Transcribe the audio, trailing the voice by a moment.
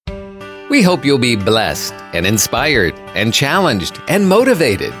We hope you'll be blessed and inspired and challenged and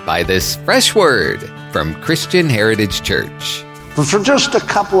motivated by this fresh word from Christian Heritage Church. But for just a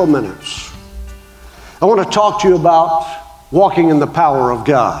couple of minutes, I want to talk to you about walking in the power of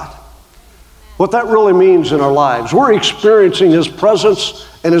God. What that really means in our lives. We're experiencing His presence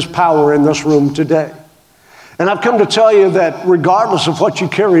and His power in this room today. And I've come to tell you that regardless of what you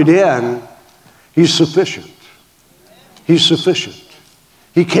carried in, He's sufficient. He's sufficient.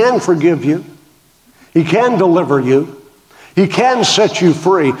 He can forgive you. He can deliver you. He can set you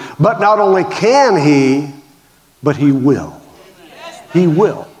free. But not only can He, but He will. He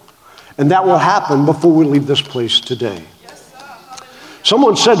will. And that will happen before we leave this place today.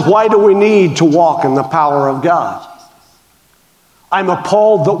 Someone said, why do we need to walk in the power of God? I'm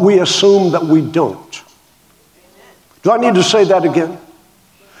appalled that we assume that we don't. Do I need to say that again?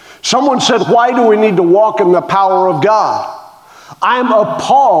 Someone said, why do we need to walk in the power of God? I'm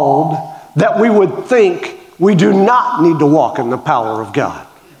appalled that we would think we do not need to walk in the power of God.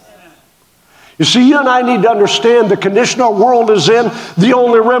 You see, you and I need to understand the condition our world is in. The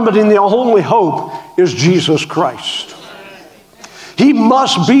only remedy and the only hope is Jesus Christ. He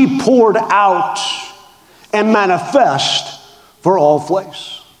must be poured out and manifest for all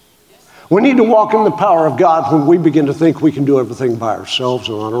flesh. We need to walk in the power of God when we begin to think we can do everything by ourselves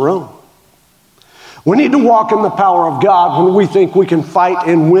or on our own. We need to walk in the power of God when we think we can fight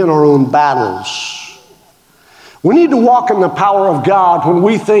and win our own battles. We need to walk in the power of God when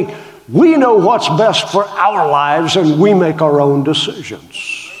we think we know what's best for our lives and we make our own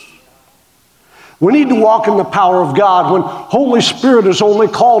decisions. We need to walk in the power of God when Holy Spirit is only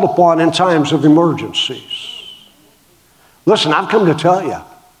called upon in times of emergencies. Listen, I've come to tell you,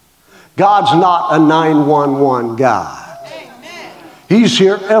 God's not a 911 God. He's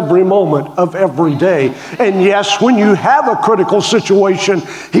here every moment of every day. And yes, when you have a critical situation,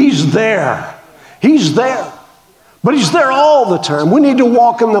 He's there. He's there. But He's there all the time. We need to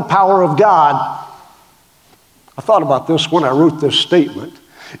walk in the power of God. I thought about this when I wrote this statement.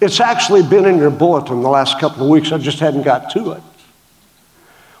 It's actually been in your bulletin the last couple of weeks. I just hadn't got to it.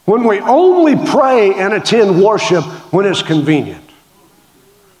 When we only pray and attend worship when it's convenient,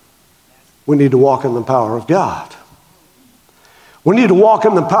 we need to walk in the power of God. We need to walk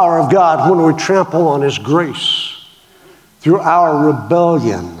in the power of God when we trample on His grace through our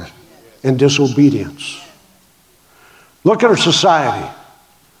rebellion and disobedience. Look at our society.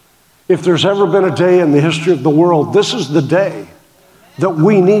 If there's ever been a day in the history of the world, this is the day that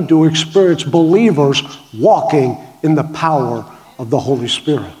we need to experience believers walking in the power of the Holy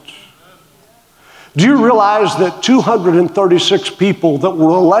Spirit. Do you realize that 236 people that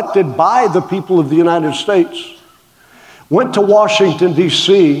were elected by the people of the United States went to Washington,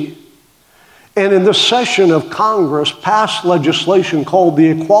 D.C., and in the session of Congress passed legislation called the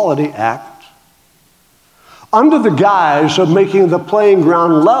Equality Act under the guise of making the playing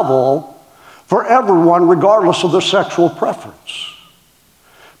ground level for everyone regardless of their sexual preference.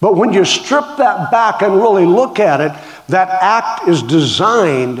 But when you strip that back and really look at it, that act is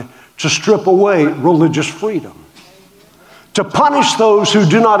designed to strip away religious freedom, to punish those who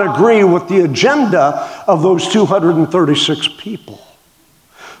do not agree with the agenda of those 236 people.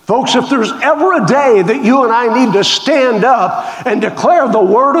 Folks, if there's ever a day that you and I need to stand up and declare the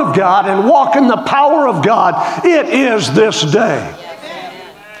Word of God and walk in the power of God, it is this day.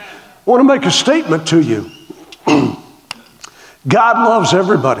 I want to make a statement to you. God loves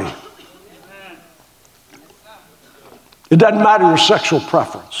everybody. It doesn't matter your sexual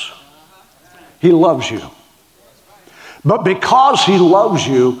preference. He loves you. But because He loves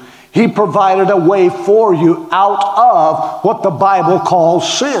you, He provided a way for you out of what the Bible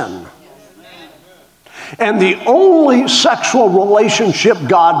calls sin. And the only sexual relationship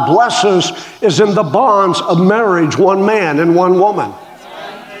God blesses is in the bonds of marriage, one man and one woman.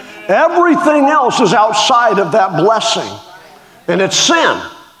 Everything else is outside of that blessing. And it's sin.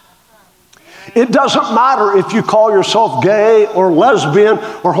 It doesn't matter if you call yourself gay or lesbian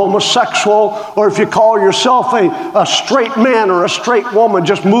or homosexual, or if you call yourself a straight man or a straight woman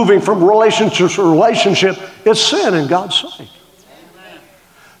just moving from relationship to relationship. It's sin in God's sight.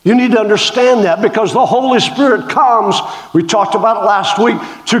 You need to understand that because the Holy Spirit comes, we talked about it last week,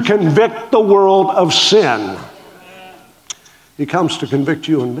 to convict the world of sin. He comes to convict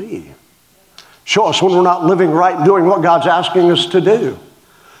you and me. Show us when we're not living right and doing what God's asking us to do.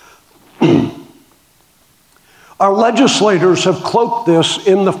 Our legislators have cloaked this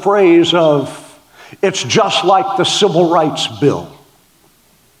in the phrase of, it's just like the Civil Rights Bill.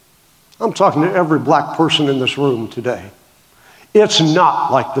 I'm talking to every black person in this room today. It's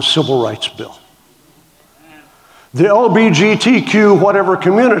not like the Civil Rights Bill. The LGBTQ whatever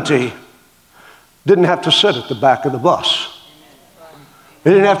community didn't have to sit at the back of the bus.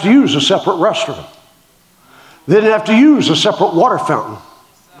 They didn't have to use a separate restroom. They didn't have to use a separate water fountain.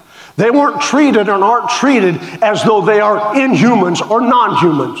 They weren't treated and aren't treated as though they are inhumans or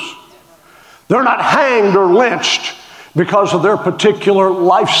non-humans. They're not hanged or lynched because of their particular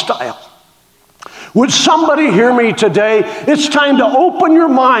lifestyle. Would somebody hear me today? It's time to open your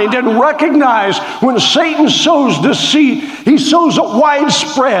mind and recognize when Satan sows deceit, he sows it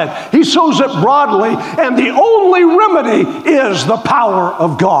widespread. He sows it broadly. And the only remedy is the power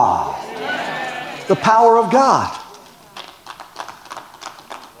of God. The power of God.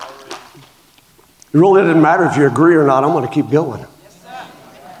 It really doesn't matter if you agree or not. I'm going to keep going.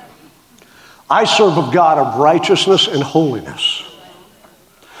 I serve a God of righteousness and holiness.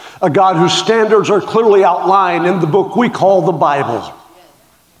 A God whose standards are clearly outlined in the book we call the Bible.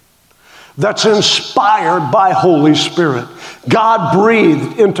 That's inspired by Holy Spirit. God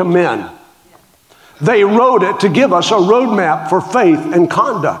breathed into men. They wrote it to give us a roadmap for faith and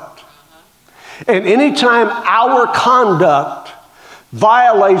conduct. And anytime our conduct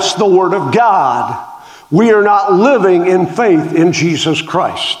violates the Word of God, we are not living in faith in Jesus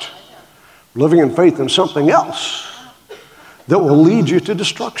Christ. We're living in faith in something else that will lead you to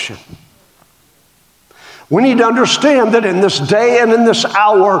destruction. We need to understand that in this day and in this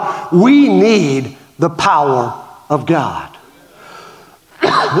hour, we need the power of God.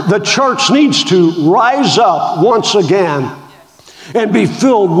 The church needs to rise up once again and be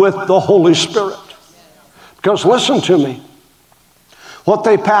filled with the Holy Spirit. Because listen to me, what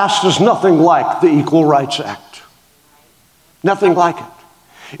they passed is nothing like the Equal Rights Act. Nothing like it.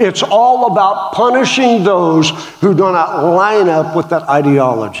 It's all about punishing those who do not line up with that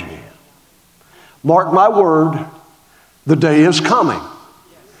ideology. Mark my word, the day is coming.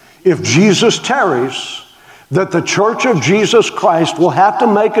 If Jesus tarries, that the Church of Jesus Christ will have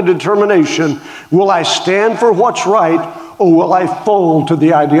to make a determination, will I stand for what's right or will I fold to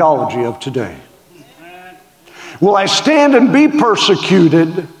the ideology of today? Will I stand and be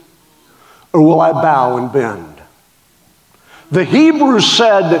persecuted or will I bow and bend? The Hebrews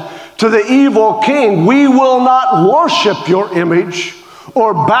said to the evil king, we will not worship your image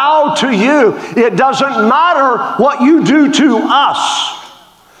or bow to you. It doesn't matter what you do to us.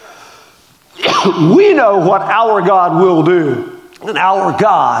 We know what our God will do, and our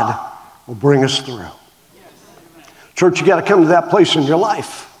God will bring us through. Church, you got to come to that place in your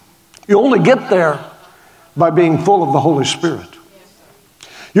life. You only get there by being full of the Holy Spirit.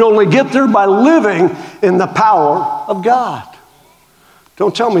 You only get there by living in the power of God.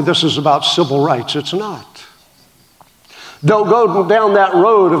 Don't tell me this is about civil rights. It's not. Don't go down that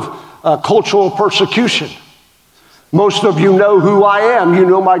road of cultural persecution. Most of you know who I am. You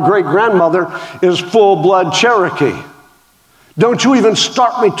know my great-grandmother is full-blood Cherokee. Don't you even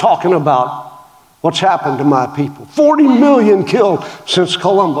start me talking about what's happened to my people. 40 million killed since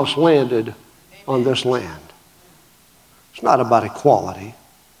Columbus landed on this land. It's not about equality.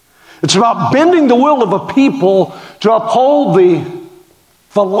 It's about bending the will of a people to uphold the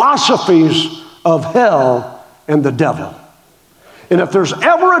philosophies of hell and the devil. And if there's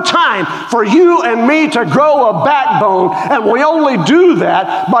ever a time for you and me to grow a backbone, and we only do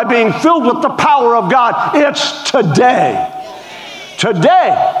that by being filled with the power of God, it's today.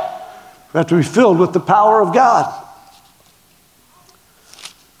 Today, we have to be filled with the power of God.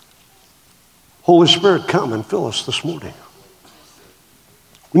 Holy Spirit, come and fill us this morning.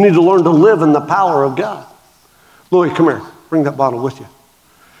 We need to learn to live in the power of God. Louis, come here. Bring that bottle with you.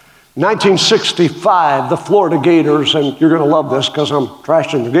 1965, the Florida Gators, and you're going to love this because I'm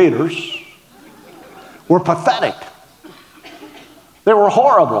trashing the Gators, were pathetic. They were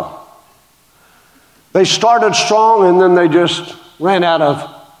horrible. They started strong and then they just ran out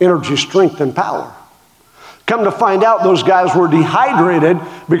of energy, strength, and power. Come to find out, those guys were dehydrated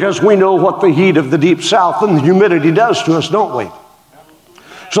because we know what the heat of the deep south and the humidity does to us, don't we?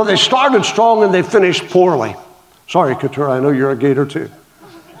 So they started strong and they finished poorly. Sorry, Couture, I know you're a Gator too.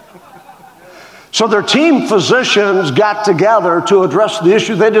 So their team physicians got together to address the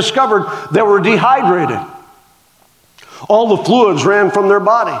issue. They discovered they were dehydrated. All the fluids ran from their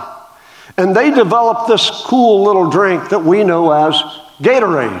body. And they developed this cool little drink that we know as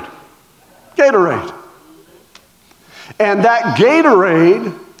Gatorade. Gatorade. And that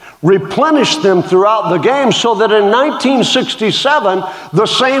Gatorade replenished them throughout the game so that in 1967, the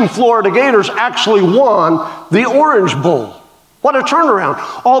same Florida Gators actually won the Orange Bowl. What a turnaround,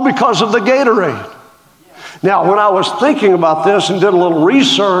 all because of the Gatorade. Now, when I was thinking about this and did a little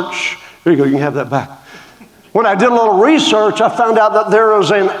research, here you go, you can have that back. When I did a little research, I found out that there is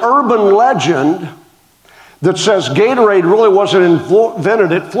an urban legend that says Gatorade really wasn't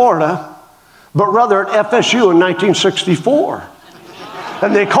invented in Florida, but rather at FSU in 1964.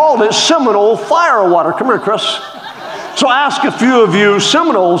 And they called it Seminole Fire Water. Come here, Chris. So I asked a few of you,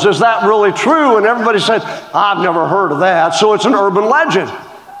 Seminoles, is that really true? And everybody said, I've never heard of that. So it's an urban legend.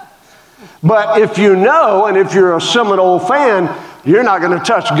 But if you know, and if you're a Seminole fan, you're not going to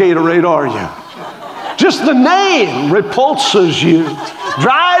touch Gatorade, are you? Just the name repulses you,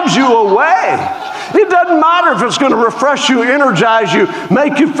 drives you away. It doesn't matter if it's going to refresh you, energize you,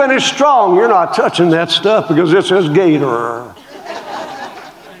 make you finish strong. You're not touching that stuff because it says Gator.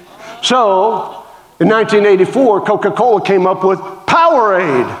 So, in 1984, Coca-Cola came up with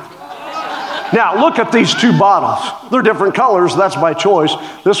Powerade. Now, look at these two bottles. They're different colors. That's by choice.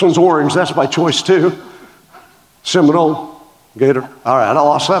 This one's orange. That's by choice, too. Seminole, Gator. All right, I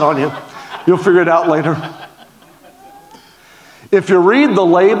lost that on you. You'll figure it out later. If you read the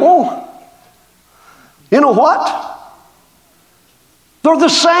label, you know what? They're the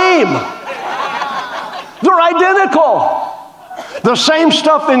same. They're identical. The same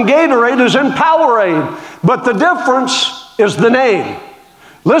stuff in Gatorade is in Powerade, but the difference is the name.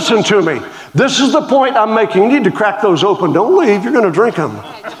 Listen to me. This is the point I'm making. You need to crack those open. Don't leave. You're going to drink them.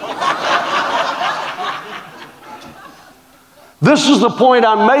 This is the point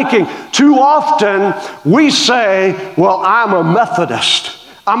I'm making. Too often we say, well, I'm a Methodist.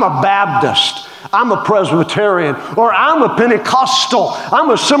 I'm a Baptist. I'm a Presbyterian, or I'm a Pentecostal,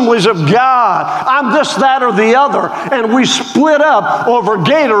 I'm Assemblies of God, I'm this, that, or the other, and we split up over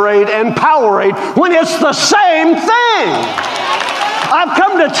Gatorade and Powerade when it's the same thing. I've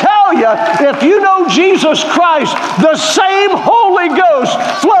come to tell you, if you know Jesus Christ, the same Holy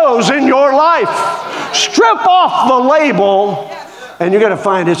Ghost flows in your life. Strip off the label, and you're going to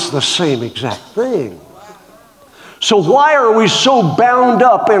find it's the same exact thing. So why are we so bound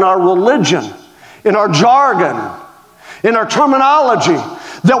up in our religion, in our jargon, in our terminology,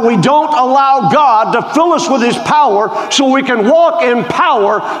 that we don't allow God to fill us with His power so we can walk in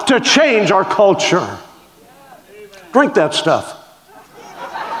power to change our culture? Drink that stuff.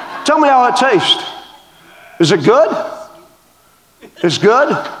 Tell me how it tastes. Is it good? It's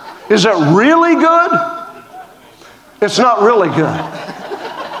good? Is it really good? It's not really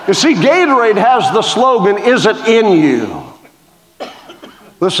good. You see, Gatorade has the slogan, is it in you?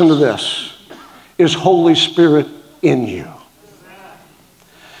 Listen to this. Is Holy Spirit in you?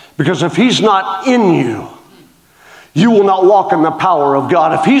 Because if He's not in you, you will not walk in the power of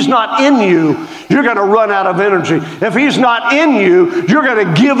God. If He's not in you, you're going to run out of energy. If He's not in you, you're going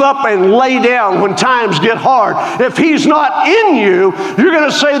to give up and lay down when times get hard. If He's not in you, you're going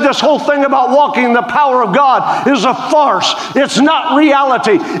to say this whole thing about walking in the power of God is a farce. It's not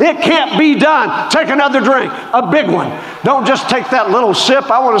reality. It can't be done. Take another drink, a big one. Don't just take that little sip.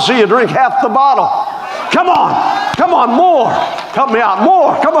 I want to see you drink half the bottle. Come on. Come on, more. Help me out.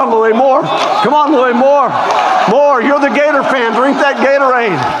 More. Come on, Louis, more. Come on, Louis, more. More. You're the Gator fan. Drink that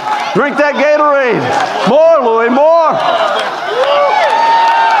Gatorade. Drink that Gatorade. More, Louis, more.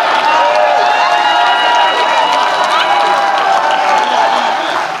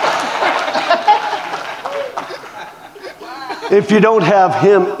 If you don't have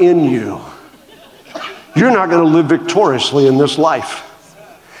Him in you, you're not going to live victoriously in this life.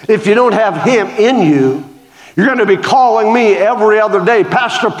 If you don't have Him in you, you're going to be calling me every other day,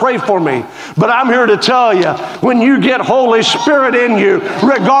 Pastor, pray for me. But I'm here to tell you, when you get Holy Spirit in you,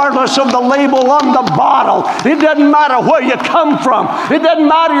 regardless of the label on the bottle, it doesn't matter where you come from. It doesn't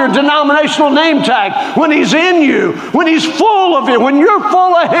matter your denominational name tag. When He's in you, when He's full of you, when you're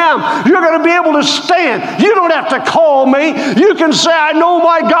full of Him, you're going to be able to stand. You don't have to call me. You can say, I know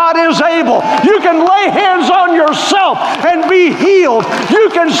my God is able. You can lay hands on yourself and be healed. You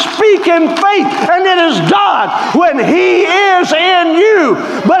can speak in faith, and it is done when He is in you.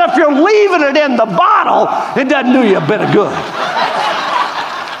 But if you're leaving it in the bottle, it doesn't do you a bit of good.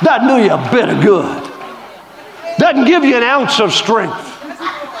 Doesn't do you a bit of good. Doesn't give you an ounce of strength.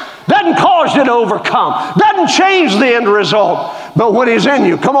 Doesn't cause you to overcome. Doesn't change the end result. But when He's in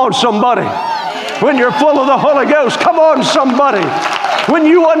you, come on, somebody. When you're full of the Holy Ghost, come on, somebody. When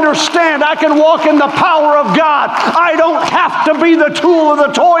you understand I can walk in the power of God, I don't have to be the tool or the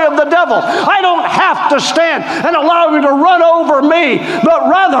toy of the devil. I don't have to stand and allow him to run over me, but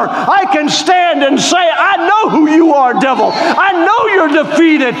rather I can stand and say, I know who you are, devil. I know you're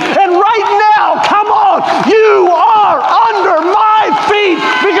defeated. And right now, come on, you are under my feet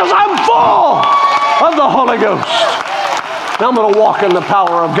because I'm full of the Holy Ghost. Now I'm going to walk in the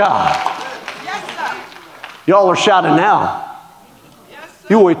power of God. Y'all are shouting now.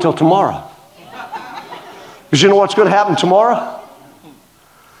 You wait till tomorrow. Because you know what's going to happen tomorrow?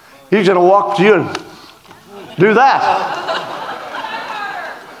 He's going to walk up to you and do that.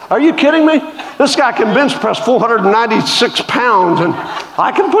 Are you kidding me? This guy can bench press 496 pounds, and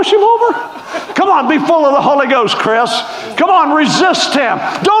I can push him over? Come on, be full of the Holy Ghost, Chris. Come on, resist him.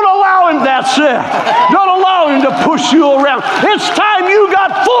 Don't allow him, that's it. Don't allow him to push you around. It's time you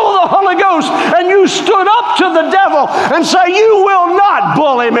got full of the Holy Ghost and you stood up to the devil and say, you will not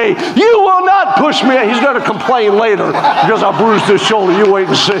bully me. You will not push me. He's going to complain later because I bruised his shoulder. You wait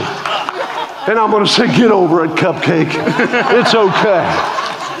and see. And I'm going to say, get over it, Cupcake. It's okay.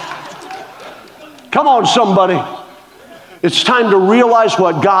 Come on, somebody. It's time to realize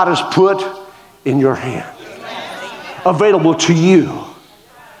what God has put in your hand, available to you.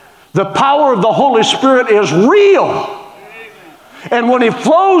 The power of the Holy Spirit is real. And when He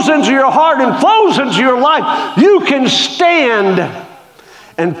flows into your heart and flows into your life, you can stand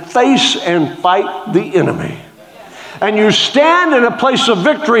and face and fight the enemy. And you stand in a place of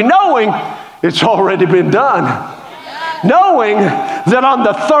victory knowing it's already been done. Knowing that on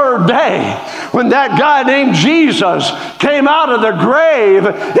the third day, when that guy named Jesus came out of the grave,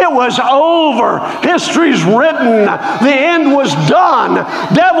 it was over. History's written. The end was done.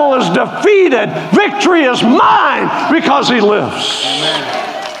 Devil is defeated. Victory is mine because He lives.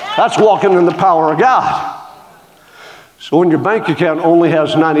 Amen. That's walking in the power of God. So when your bank account only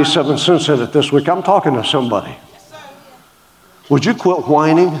has 97 cents in it this week, I'm talking to somebody. Would you quit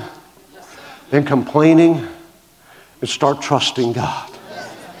whining and complaining and start trusting God?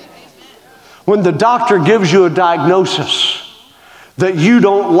 When the doctor gives you a diagnosis that you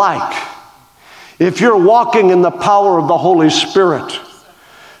don't like, if you're walking in the power of the Holy Spirit,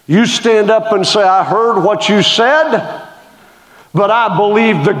 you stand up and say, I heard what you said, but I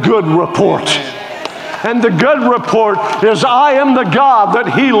believe the good report. And the good report is, I am the God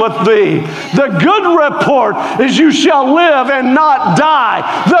that healeth thee. The good report is, you shall live and not die.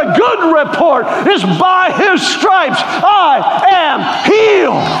 The good report is, by His stripes I am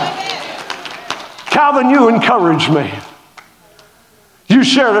healed. Calvin, you encourage me. You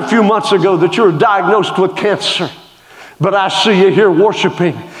shared a few months ago that you were diagnosed with cancer, but I see you here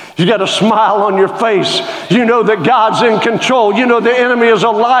worshiping. You got a smile on your face. You know that God's in control. You know the enemy is a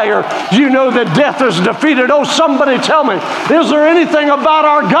liar. You know that death is defeated. Oh, somebody tell me, is there anything about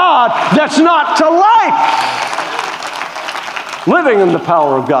our God that's not to like? Living in the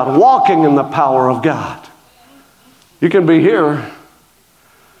power of God, walking in the power of God. You can be here,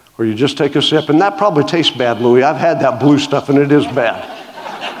 or you just take a sip, and that probably tastes bad, Louis. I've had that blue stuff, and it is bad.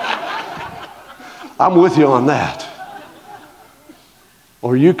 I'm with you on that.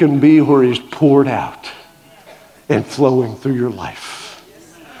 Or you can be where He's poured out and flowing through your life.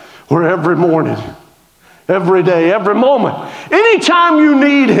 Where every morning, every day, every moment, anytime you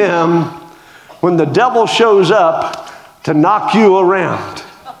need Him, when the devil shows up to knock you around,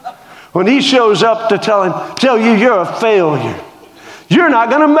 when he shows up to tell you you're a failure, you're not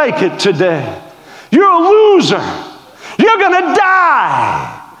going to make it today, you're a loser, you're going to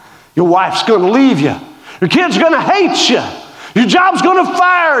die, your wife's going to leave you, your kid's going to hate you, your job's going to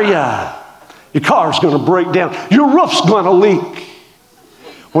fire you, your car's going to break down, your roof's going to leak.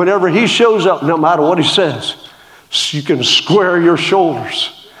 Whenever he shows up, no matter what he says, you can square your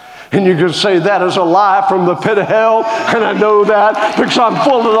shoulders. And you can say, that is a lie from the pit of hell. And I know that because I'm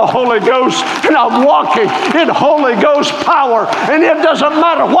full of the Holy Ghost and I'm walking in Holy Ghost power. And it doesn't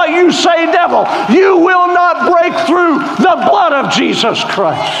matter what you say, devil. You will not break through the blood of Jesus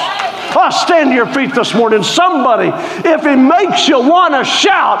Christ. Stand to your feet this morning. Somebody, if He makes you want to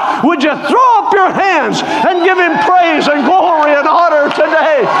shout, would you throw up your hands and give Him praise and glory and honor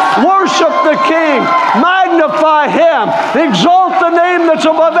today? Worship the King. Magnify Him. Exalt the name that's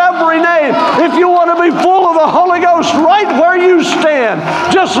above every name. If you want to be full of the Holy Ghost right where you stand,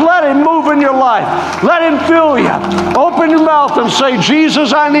 just let Him move in your life. Let Him fill you. Open your mouth and say,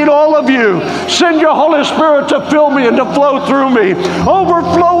 Jesus, I need all of you. Send your Holy Spirit to fill me and to flow through me.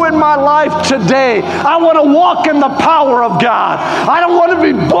 Overflow in my life today. I want to walk in the power of God. I don't want to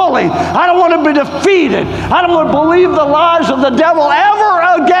be bullied. I don't want to be defeated. I don't want to believe the lies of the devil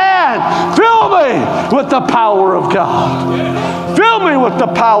ever again. Fill me with the power of God. Fill me with the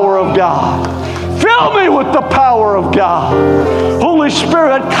power of God. Fill me with the power of God. Holy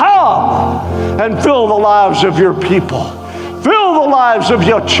Spirit, come and fill the lives of your people. Fill the lives of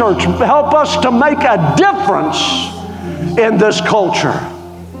your church. Help us to make a difference in this culture.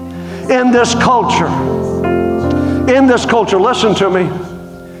 In this culture. In this culture. Listen to me.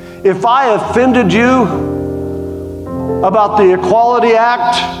 If I offended you about the Equality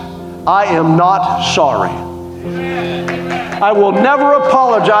Act, I am not sorry. I will never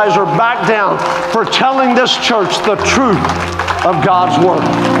apologize or back down for telling this church the truth of God's Word.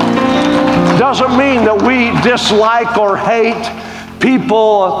 Doesn't mean that we dislike or hate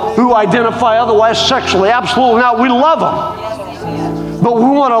people who identify otherwise sexually. Absolutely not. We love them. But we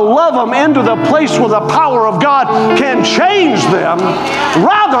want to love them into the place where the power of God can change them,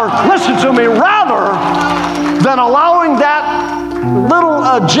 rather, listen to me, rather than allowing that little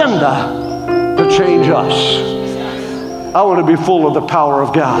agenda to change us. I want to be full of the power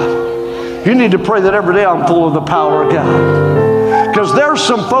of God. You need to pray that every day I'm full of the power of God. Because there's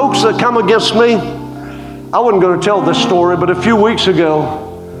some folks that come against me. I wasn't going to tell this story, but a few weeks ago,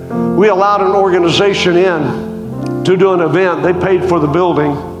 we allowed an organization in to do an event. They paid for the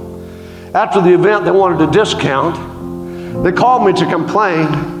building. After the event, they wanted a discount. They called me to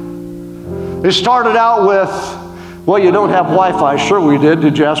complain. They started out with, well, you don't have Wi-Fi. Sure we did.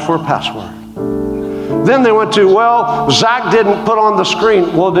 Did you ask for a password? Then they went to, well, Zach didn't put on the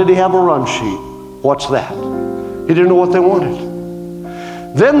screen. Well, did he have a run sheet? What's that? He didn't know what they wanted.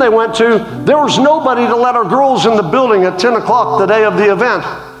 Then they went to, there was nobody to let our girls in the building at 10 o'clock the day of the event.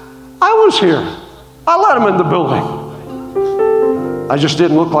 I was here. I let them in the building. I just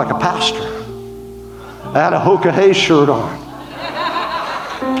didn't look like a pastor. I had a Hoka Hayes shirt on.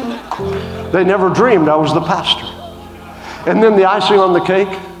 They never dreamed I was the pastor. And then the icing on the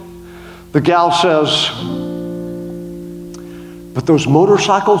cake, the gal says, but those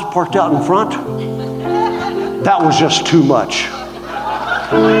motorcycles parked out in front, that was just too much.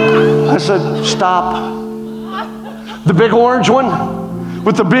 I said, stop. The big orange one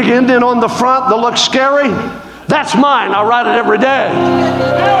with the big indent on the front that looks scary, that's mine. I ride it every day.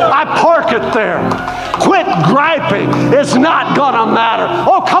 I park it there. Quit griping. It's not gonna matter.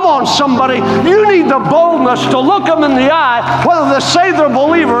 Oh, come on, somebody. You need the boldness to look them in the eye, whether they say they're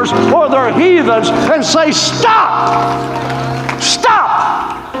believers or they're heathens, and say, stop.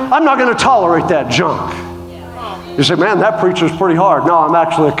 Stop. I'm not going to tolerate that junk. You say, man, that preacher's pretty hard. No, I'm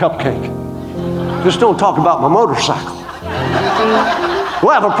actually a cupcake. Just don't talk about my motorcycle.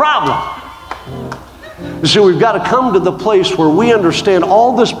 We'll have a problem. You see, we've got to come to the place where we understand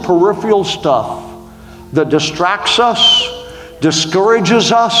all this peripheral stuff that distracts us,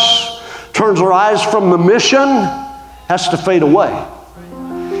 discourages us, turns our eyes from the mission, has to fade away.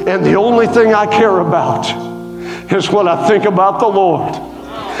 And the only thing I care about is when I think about the Lord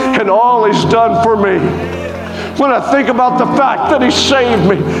and all He's done for me. When I think about the fact that He saved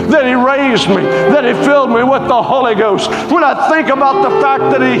me, that He raised me, that He filled me with the Holy Ghost. When I think about the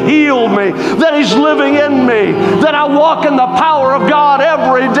fact that He healed me, that He's living in me, that I walk in the power of God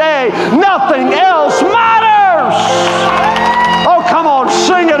every day, nothing else matters. Oh, come on,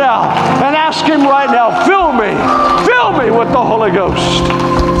 sing it out and ask Him right now, fill me with the Holy Ghost.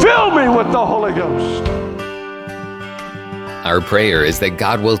 Fill me with the Holy Ghost. Our prayer is that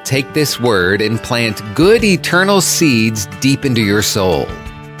God will take this word and plant good eternal seeds deep into your soul.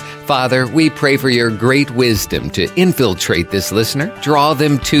 Father, we pray for your great wisdom to infiltrate this listener, draw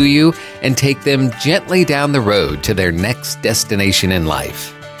them to you, and take them gently down the road to their next destination in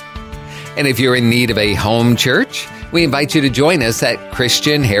life. And if you're in need of a home church, we invite you to join us at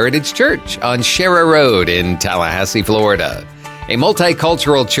Christian Heritage Church on Sharer Road in Tallahassee, Florida. A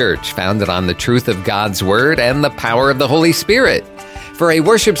multicultural church founded on the truth of God's Word and the power of the Holy Spirit. For a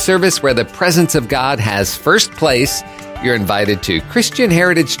worship service where the presence of God has first place, you're invited to Christian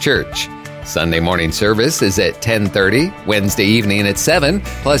Heritage Church. Sunday morning service is at 10:30, Wednesday evening at 7,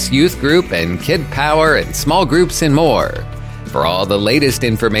 plus youth group and kid power and small groups and more. For all the latest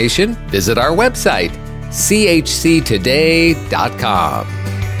information, visit our website, chctoday.com.